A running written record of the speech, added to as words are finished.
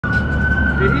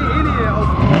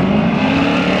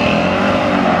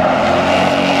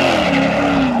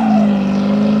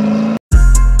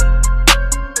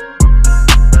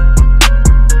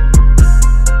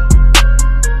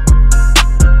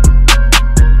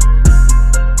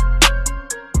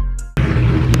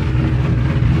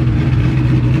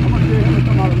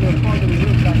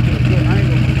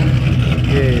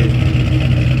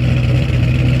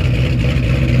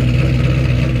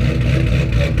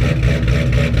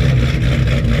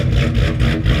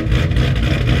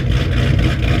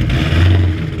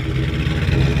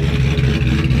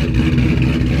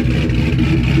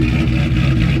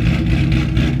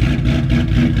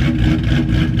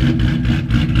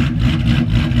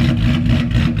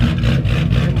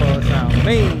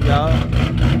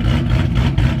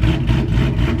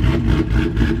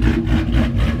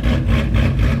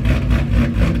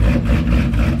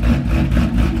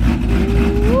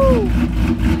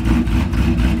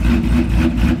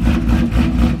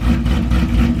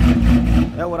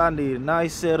I need a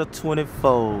nice set of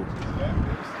 24. Boy,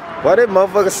 that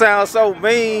motherfucker sounds so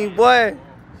mean, boy.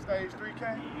 Stage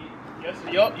 3K? Yes,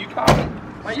 yup, you call it.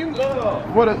 Man, you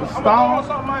what is the stone?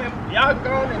 Y'all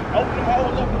go and open them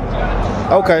holes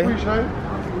up. Okay. Appreciate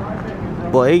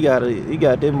it. Boy, he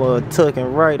got them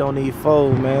tucking right on these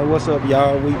fold, man. What's up,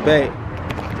 y'all? We back.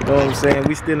 You know what I'm saying?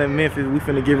 We still in Memphis. We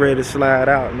finna get ready to slide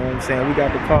out. You know what I'm saying? We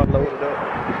got the car loaded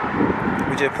up.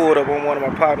 We just pulled up on one of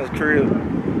my partner's crib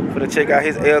for to check out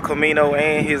his El Camino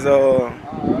and his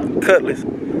cutlass.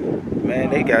 Man,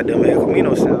 they got them El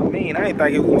Camino sound mean. I ain't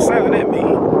think it was gonna sound that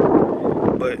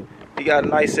mean. But he got a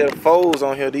nice set of folds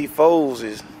on here. These folds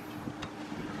is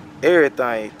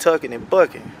everything, tucking and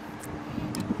bucking.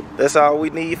 That's all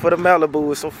we need for the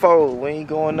Malibu is some folds. We ain't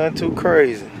going nothing too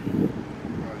crazy.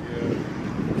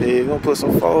 Yeah, we're gonna put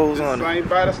some folds on it. Same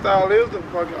body style is the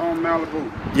fucking on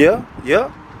Malibu. Yeah, yeah.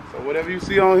 So whatever you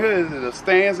see on here is the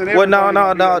stands and everything.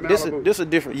 Well, no. This a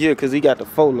different year because he got the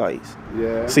 4 lights.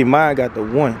 Yeah. See, mine got the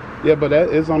 1. Yeah, but that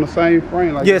is on the same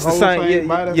frame. Like yeah, it's the same.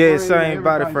 Yeah, same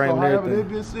body frame and however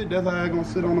everything. This sit, that's how it's gonna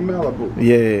sit on the Malibu.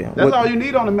 Yeah. That's all you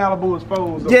need on the Malibu is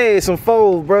folds. Though. Yeah, some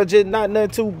folds, bro. Just not nothing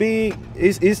too big.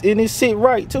 It sit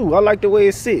right too. I like the way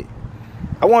it sit.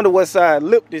 I wonder what side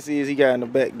lip this is he got in the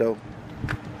back though.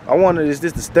 I wonder is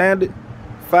this the standard?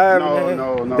 5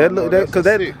 No. That look that because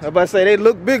that I'm about to say they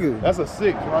look bigger. That's a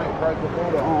 6, right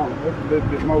before the arm. That's a little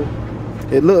bit more.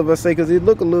 It look, I say, because it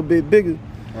look a little bit bigger.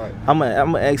 Right. I'm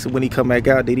gonna ask him when he come back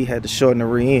out that he had to shorten the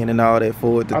rear end and all that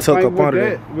for it to tuck up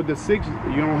under that. With the 6,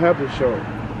 you don't have to short.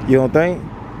 You don't think?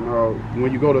 No.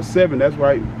 When you go to 7, that's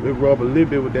why it rub a little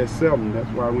bit with that 7. That's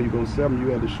why when you go to 7, you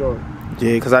have to short.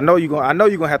 Yeah, because I know you're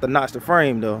gonna have to notch the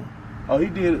frame though. Oh, he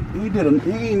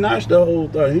ain't notched the whole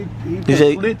thing. He put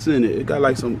slits in it. It got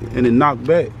like some, and it knocked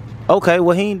back. Okay,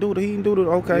 well he ain't do the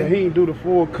okay. Yeah, he ain't do the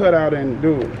full cutout and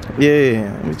do it.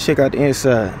 Yeah, let me check out the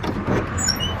inside.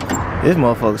 This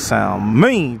motherfucker sound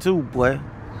mean too, boy.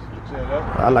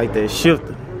 I like that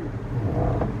shifter.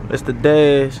 That's the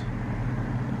dash.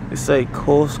 It say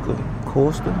Costa.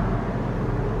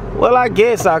 Well, I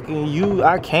guess I can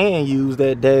use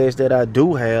that dash that I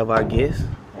do have, I guess.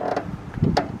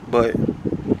 But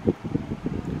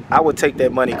I would take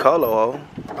that money color off.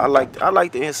 I like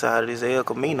the inside of this El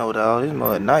Camino, dog. This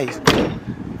mud nice.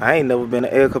 I ain't never been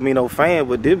an El Camino fan,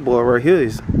 but this boy right here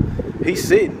he's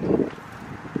sitting.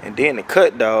 And then the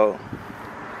cut dog.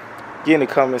 Get in the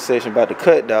comment section about the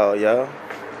cut dog, y'all.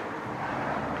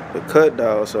 The cut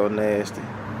dog so nasty.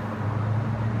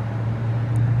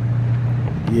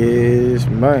 Yes,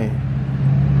 man.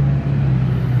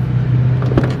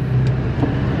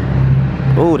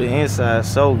 Oh, the inside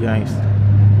so gangster.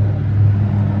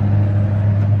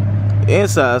 The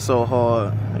inside so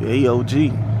hard. Yeah, he OG.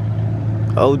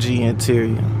 OG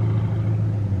interior.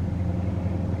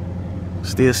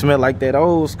 Still smell like that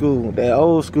old school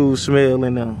smell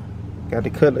in them. Got the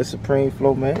Cutlass Supreme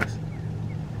Flow Max.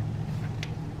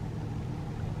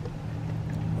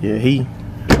 Yeah, he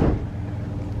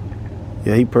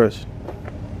pressed.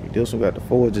 This one got the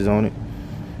forges on it.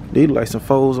 These like some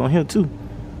folds on here too.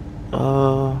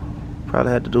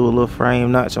 Probably had to do a little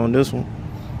frame notch on this one.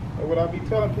 What I be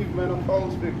telling people, man, them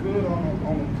folds fit good on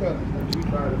the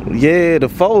Cutlass. Yeah, the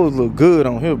folds look good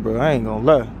on here, bro. I ain't gonna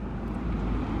lie.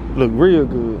 Look real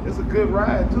good. It's a good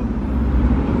ride too.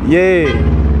 Yeah.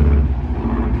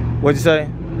 What'd you say?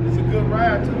 It's a good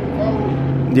ride too. The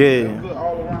folds. Yeah. Good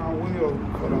all around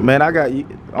wheel. Man, I got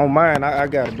on mine. I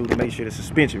gotta do to make sure the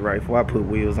suspension right before I put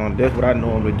wheels on. That's what I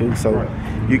normally do. So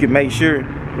you can make sure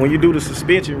when you do the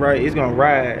suspension right, it's gonna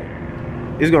ride.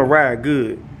 It's gonna ride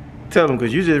good. Tell them,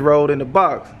 cause you just rolled in the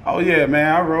box. Oh yeah,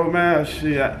 man, I rolled, man.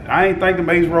 Shit, I ain't think the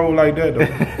mates rolled like that though.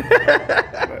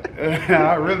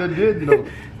 I really didn't though.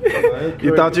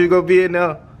 You thought you were gonna be in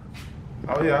there?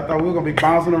 Oh yeah, I thought we were gonna be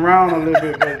bouncing around a little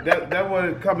bit, but that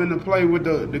would come into play with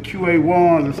the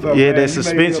QA1s and stuff. Yeah, man. that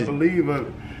suspension. You made me a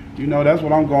believer. You know, that's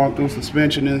what I'm going through,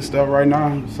 suspension and stuff right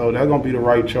now. So that's gonna be the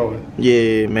right choice.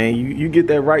 Yeah, man. You get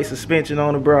that right suspension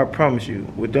on it, bro. I promise you.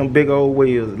 With them big old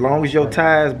wheels, as long as your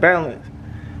tires balance,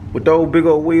 with those big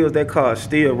old wheels, that car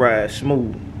still rides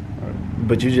smooth.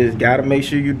 But you just gotta make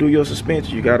sure you do your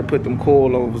suspension. You gotta put them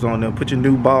coilovers on there. Put your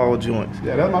new ball joints.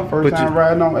 Yeah, that's my first time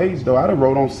riding on 8s though. I done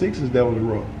rode on 6s that was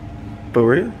rough. For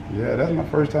real? Yeah, that's my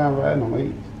first time riding on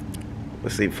 8s.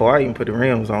 But see, before I even put the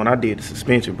rims on, I did the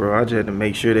suspension, bro. I just had to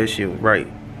make sure that shit was right.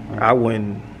 I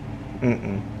wouldn't.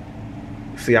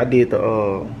 See, I did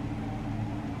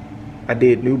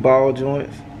new ball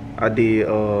joints. I did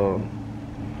all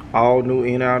new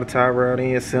in and out of tie rod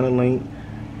in, center link.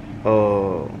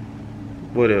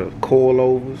 What else?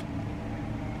 Coilovers.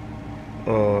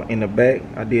 In the back,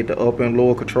 I did the upper and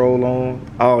lower control on.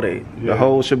 All that. Yeah. The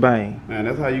whole shebang. Man,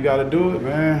 that's how you gotta do it,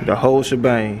 man. The whole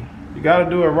shebang. You gotta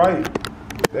do it right.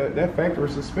 That factory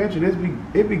suspension,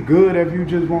 it'd be good if you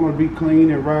just want to be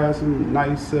clean and ride some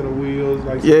nice set of wheels,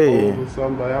 like some or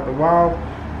something. But after a while,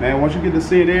 man, once you get to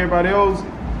seeing everybody else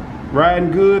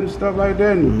riding good and stuff like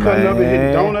that, and cutting up and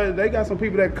hitting donuts, they got some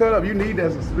people that cut up. You need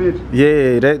that suspension.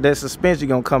 Yeah, that suspension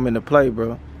gonna come into play,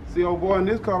 bro. See, old boy in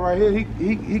this car right here,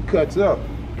 he cuts up.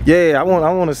 Yeah, I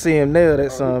want to see him nail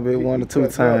that son of it 1 or 2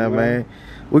 times, man.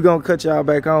 We're gonna cut y'all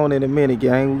back on in a minute,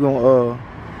 gang. We're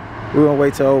gonna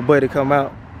wait till old buddy come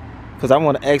out, cause I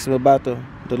want to ask him about the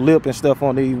lip and stuff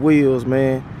on these wheels,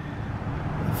 man.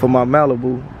 For my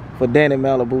Malibu, for Danny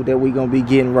Malibu, that we gonna be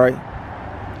getting right,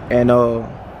 and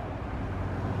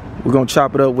we're gonna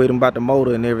chop it up with him about the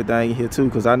motor and everything here too,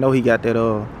 cause I know he got that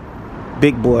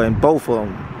big boy in both of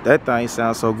them. That thing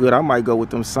sounds so good. I might go with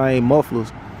them same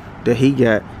mufflers that he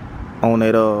got on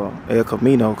that El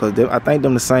Camino, cause I think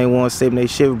them the same 178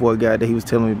 Chevy boy guy that he was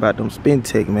telling me about, them Spin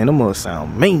Tech, man. Them must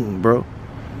sound mean, bro.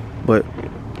 But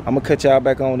I'm gonna cut y'all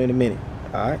back on in a minute.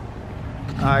 Alright,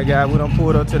 guys, we done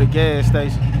pulled up to the gas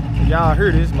station. Y'all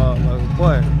hear this motherfucker,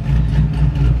 boy.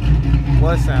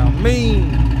 What sound mean?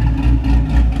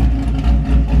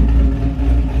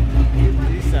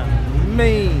 He sound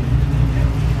mean.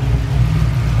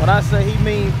 When I say he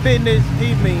mean business,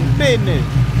 he mean business.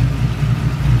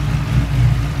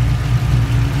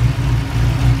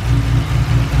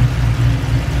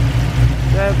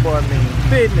 That boy mean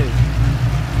business.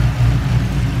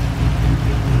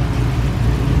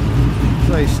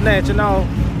 So he's snatching off.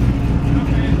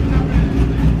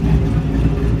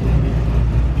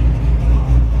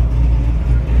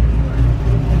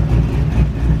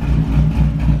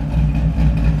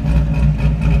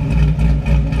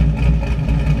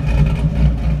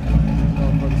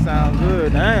 Sound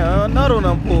good. Damn, another one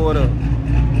done pulled up.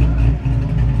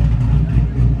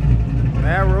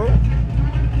 Narrow.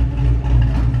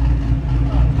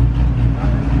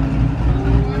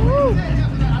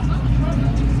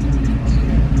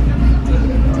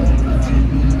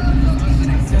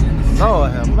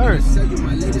 Lord have mercy.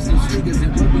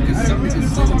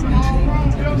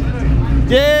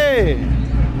 Yeah.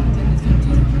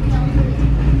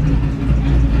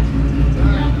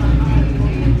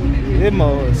 This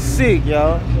mother is sick,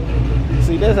 y'all.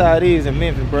 See, that's how it is in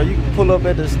Memphis, bro. You can pull up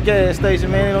at the gas station,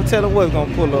 man. They don't tell them what's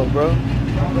gonna pull up, bro.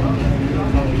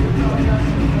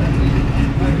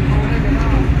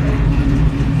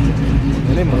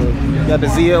 And them got the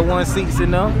ZL1 seats in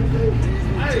there.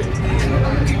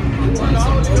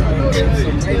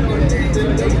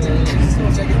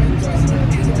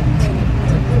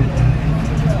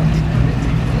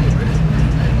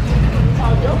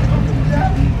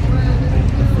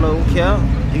 Flow cap,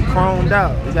 he chromed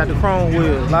out. He got the chrome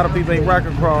wheels. A lot of people ain't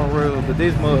rocking chrome wheels, but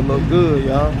this mother look good,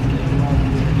 y'all.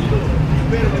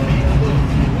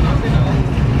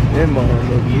 That mother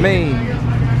look mean.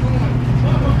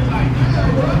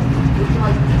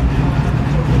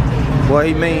 Boy,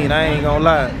 he mean, I ain't gonna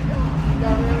lie.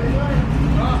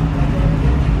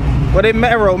 What that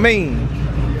Marrow mean?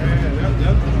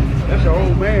 That's your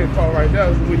old man car right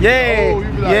there. Yeah, old,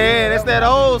 like, yeah, that's that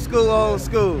old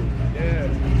school. Yeah.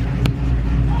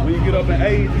 When you get up in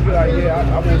age, you be like, yeah,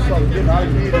 I want something different. I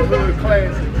need a hood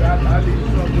classic. I need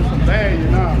something with some value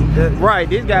now. Right,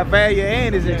 this got value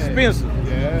and it's expensive.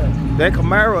 Yeah. That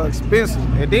Camaro expensive.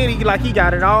 And then he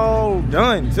got it all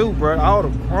done too, bro. All the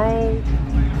chrome,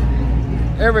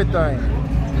 everything.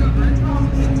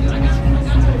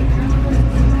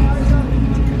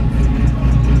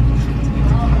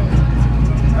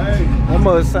 Hey. That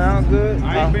must sound good.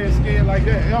 I ain't been scared like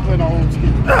that ever in the old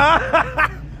school.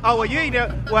 Oh well, you ain't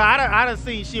there. Well, I done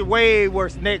seen shit way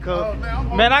worse than that, cuz. Oh,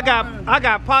 man, I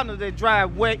got partners that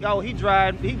drive wet. Oh, he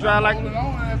drive like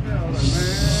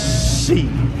shit.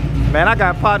 Man, I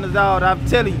got partners out. I'm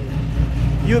telling you,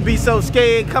 you'll be so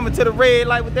scared coming to the red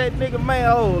light with that nigga, man.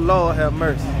 Oh Lord, have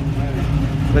mercy.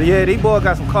 But yeah, these boys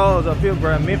got some cars up here,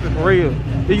 bro. Memphis for real.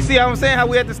 Did you see how I'm saying? How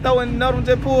we at the store and none of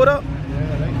them just pulled up?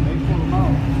 Yeah, they pull them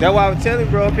out. That's why I was telling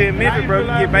you, bro, up here in Memphis, bro, you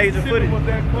get major footage. Was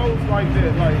that close like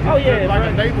that? Like, oh yeah, like bro.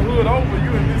 a neighborhood over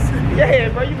you in Mississippi. Yeah,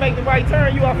 bro, you make the right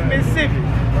turn, you off of Mississippi.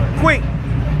 Quick.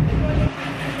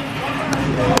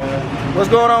 What's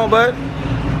going on, bud?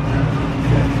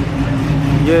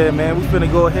 Yeah, man, we finna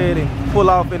go ahead and pull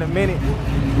off in a minute.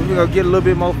 We're gonna get a little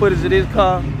bit more footage of this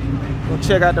car. Go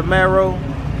check out the Marrow.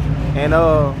 And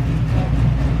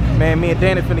man, me and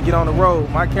Danny finna get on the road.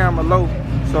 My camera low,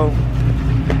 so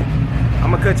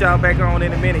I'm gonna cut y'all back on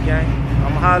in a minute, gang.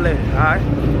 I'ma holler at it,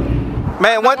 alright?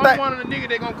 Man, one thing. I'm one of the niggas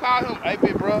they gonna call him, hey,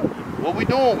 big bro, what we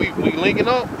doing? We linking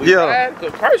up? We yeah. ride?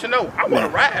 Cause person, no, I wanna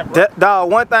ride, bro. Dawg,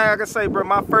 one thing I can say, bro,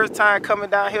 my first time coming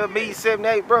down here, me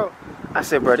 78, bro, I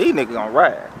said, bro, these niggas gonna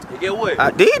ride. You get what?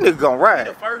 These niggas gonna ride.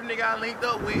 The first nigga I linked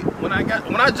up with when I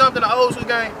jumped in the old school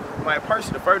game, my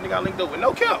person, the first nigga I linked up with,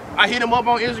 no cap. I hit him up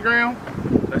on Instagram.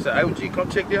 I said, hey, G, come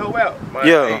check this hoe out.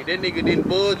 Yeah. Hey, that nigga didn't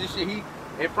budge and shit.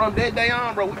 And from that day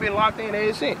on, bro, we been locked in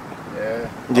ever since. Yeah.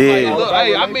 Yeah. Like, look,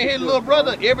 hey, I been his little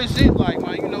brother ever since, like,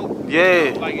 man, you know. Yeah.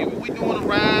 You know, like, if we doing a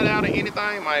ride out or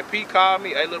anything, my Pete called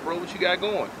me, hey, little bro, what you got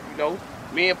going? You know,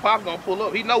 me and Pop gonna pull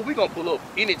up. He know we gonna pull up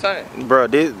anytime. Bro,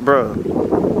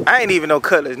 I ain't even no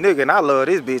cutlass nigga, and I love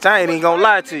this bitch. I ain't even gonna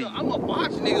lie to you. I'm a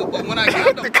box nigga, but when I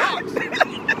get the box,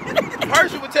 the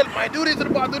person would tell me, man, do this to the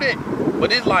box, do that.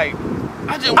 But it's like,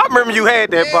 I remember you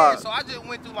had that box. So I just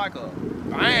went through like a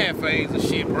iron phase of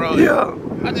shit, bro. Yeah.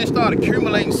 I just started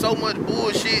accumulating so much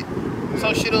bullshit.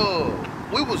 So shit,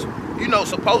 we was, you know,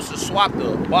 supposed to swap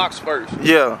the box first.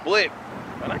 Yeah. But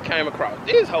when I came across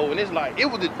this hoe, and it's like, it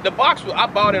was the box, I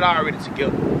bought it already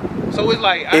together. So it's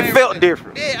like, it felt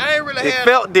different. Yeah, I ain't really It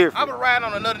felt different. I was riding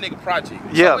on another nigga project.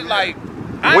 Yeah. So it's like,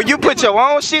 when you put your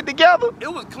own shit together,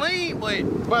 it was clean, but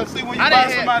see, when you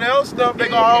buy somebody else stuff, they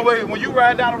gonna always, when you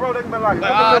ride down the road, they gonna be like,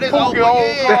 oh, this old car.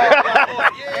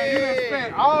 And you done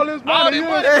spent all this money, you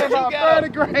done spent about 30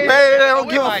 grand. Man, they don't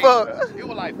give a fuck. It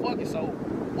was like, fuck it. So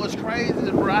what's crazy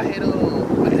is, bro, I had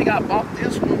I think I bought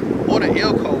this one or the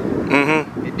Elko.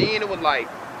 And then it was like,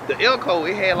 the Elko,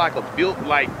 it had like a built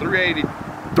like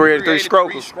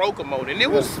 383 stroker motor, and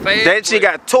it was fast. That shit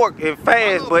got torque and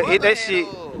fast, but that shit.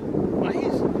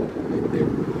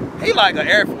 He like an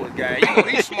Air Force guy. You know,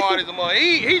 he's smart as a mother.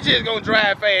 He just gonna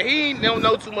drive fast. He don't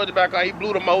know too much about car. He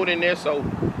blew the motor in there, so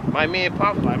my man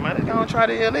Pop was like, man, let's go try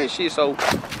the LS shit. So,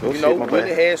 you know, we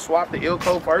had swapped the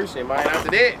Elko first, and man, after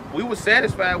that, we was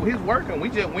satisfied with his work, and we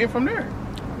just went from there.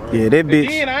 Yeah, that bitch. And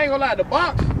then I ain't gonna lie, the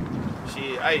box,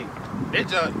 shit, hey, it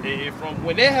just, from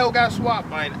when that hell got swapped,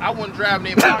 man, I wasn't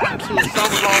driving that box until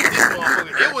something wrong with this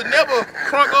motherfucker. It was never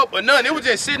crunk up or nothing. It was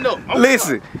just sitting up.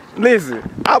 Listen,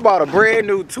 I bought a brand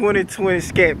new 2020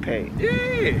 Scat Pack.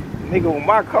 Yeah. Nigga, when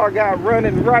my car got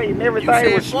running right and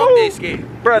everything was smooth. Fuck that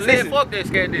Scat. Bro, listen. Fuck that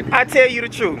Scat, didn't I tell you the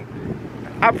truth.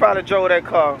 I probably drove that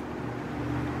car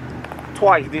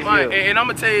twice this year. And I'm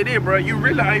gonna tell you this, bro. You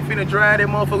really ain't finna drive that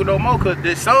motherfucker no more, cause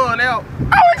the sun out.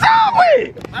 Oh, it's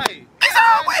always. Hey, it's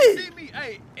always.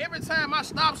 Hey, every time I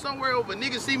stop somewhere over,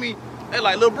 niggas see me, they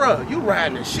like, little bro, you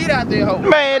riding the shit out there, hoe.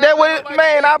 Man,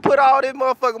 I put all this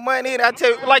motherfucking money in. I tell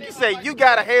you, like you say, you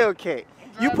got a Hellcat.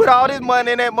 You put all this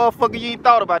money in that motherfucker, you ain't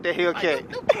thought about that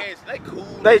Hellcat. Them cats, they cool.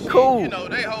 They cool. You know,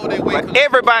 they hold their weight.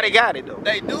 Everybody got it though.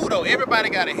 They do though. Everybody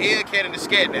got a Hellcat and a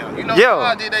Scat now. You know,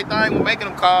 yeah. Did they thing with making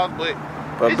them cars, but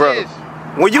bro,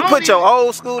 when you put your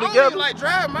old school together, I don't even like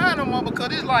drive mine no more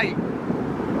because it's like,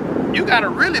 you gotta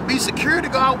really be secure to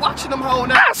go out watching them whole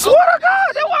now. I swear to God,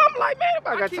 that's why I'm like, man,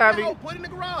 I got time to put in the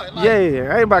garage. Like,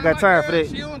 yeah, I ain't about got time for that.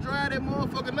 She don't drive that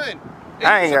motherfucker nothing.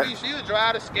 I ain't got. She'll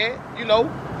drive the Scat, you know.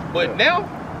 But now,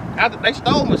 after they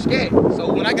stole my Scat,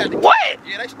 so when I got the what?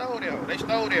 Yeah, they stole that hoe. They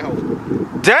stole that hoe.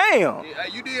 Damn. Yeah,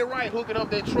 you did right hooking up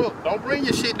that truck. Don't bring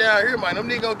your shit down here, man. Them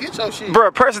niggas gonna get your shit. Bro,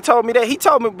 a person told me that. He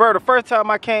told me, bro, the first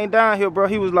time I came down here, bro,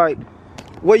 he was like,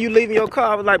 where you leaving your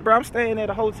car? I was like, bro, I'm staying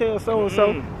at a hotel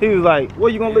so-and-so. He was like,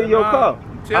 where you gonna leave your car?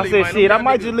 I said, shit, I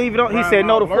might just leave it on. He said,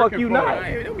 no, the fuck you not.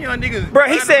 Them young niggas. Bro,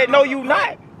 he said, no, you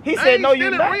not. He said, no, you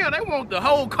not. Real. They want the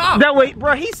whole car. That way,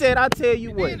 bro, he said, I tell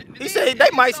you what. He said, they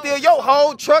might steal your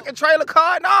whole truck and trailer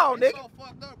car and all, nigga. So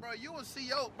fucked up, bro. Bro, you will see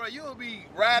you will be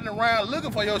riding around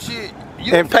looking for your shit.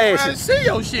 You and pass it. See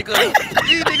your shit, cause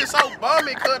these niggas so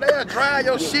bummy, cause they'll drive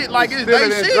your shit like it's they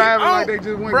shit. Like they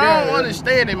just went bro, I don't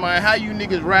understand it, man. How you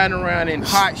niggas riding around in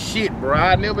hot shit, bro?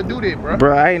 I never do that, bro.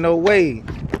 Bro, ain't no way.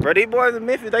 Bro, these boys in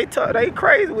Memphis, they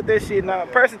crazy with that shit now. A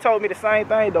person told me the same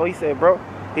thing though. He said, bro,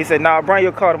 nah, bring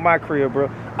your car to my crib, bro.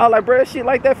 I was like, bro, that shit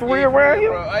like that for real around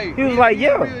here? Hey, he was like,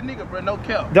 yeah. Real nigga, bro, no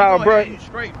cap. Dog, bro. You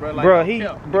straight, bro. Like, bro, no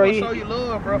he show you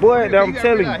love, bro. Boy, I'm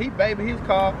telling you. He baby his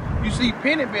car. You see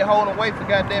Penny been holding weight for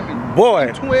goddamn it.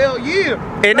 Boy. 12 years.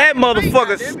 And that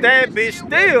motherfucker, that bitch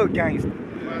still gangster.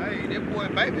 Hey, that boy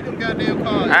baby them goddamn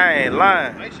cars. I ain't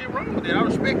lying. Ain't shit wrong with that. I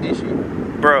respect this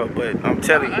shit. Bro, but I'm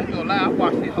telling you. I ain't gonna lie, I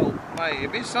watched this whole. Like,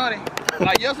 if it's sunny,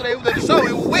 like yesterday it was at the show,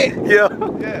 it was wet.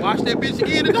 Yeah. Watch that bitch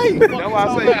again today. That's why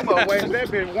I say you must waste that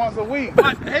bitch once a week.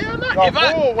 Hell no.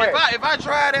 If I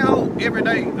try that hoe every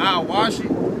day, I'll wash it,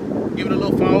 give it a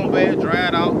little foam bath, dry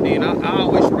it out, then I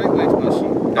always spray wax my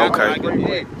shit.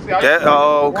 Okay.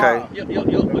 Okay.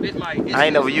 Yo, but it's like I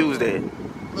ain't never used that.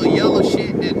 Little yellow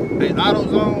shit that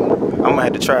AutoZone. I'm gonna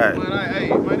have to try it. Man, hey,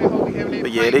 man, that hoe be having that.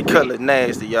 But yeah, they color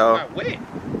nasty, y'all.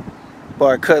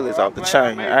 Boy, colors off the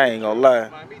chain. I ain't gonna lie.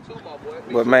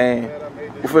 But man,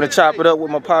 we finna chop it up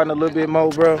with my partner a little bit more,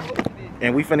 bro.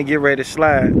 And we finna get ready to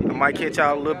slide. I might catch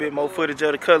y'all a little bit more footage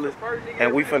of the colors.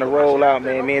 And we finna roll out,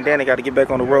 man. Me and Danny gotta get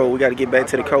back on the road. We gotta get back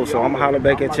to the coast. So I'ma holler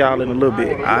back at y'all in a little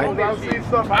bit. Alright?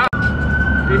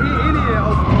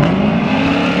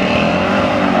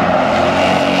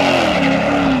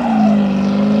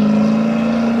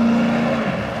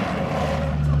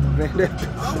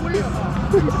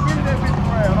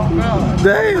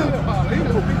 Damn.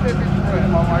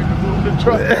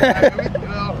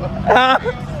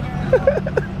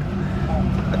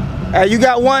 Hey, you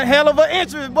got one hell of an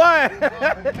interest, boy.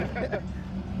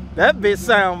 That bitch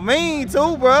sound mean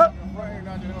too, bro.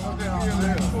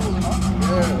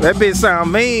 That bitch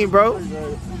sound mean, bro.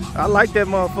 I like that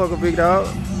motherfucker, big dog.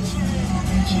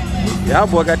 Y'all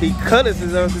boy got these colors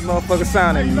as this motherfucker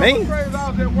sounding mean.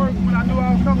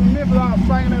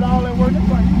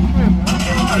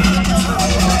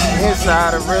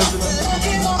 Inside of resident.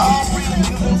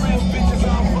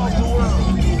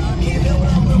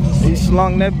 He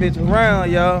slung that bitch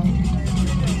around, y'all.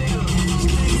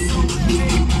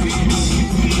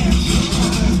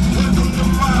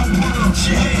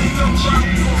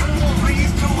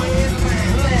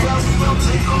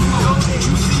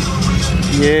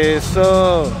 Yes,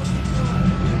 sir.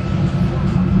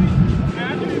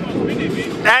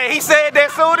 Hey, he said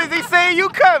that soon as he seen you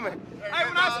coming.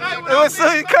 As soon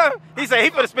as he come, he said he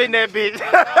finna spin that bitch.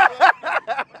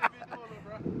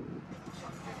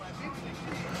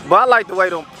 But I like the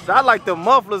way I like the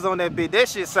mufflers on that bitch. That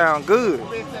shit sound good.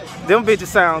 Them bitches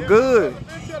sound good.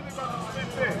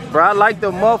 Bro, I like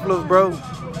the mufflers, bro.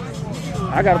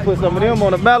 I gotta put some of them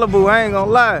on the Malibu, I ain't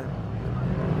gonna lie.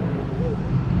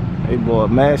 Hey boy,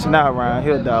 mashing out around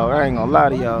here, dog. I ain't gonna lie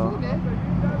to y'all.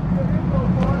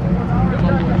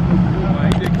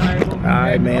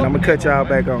 Alright, man, I'm gonna cut y'all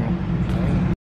back on.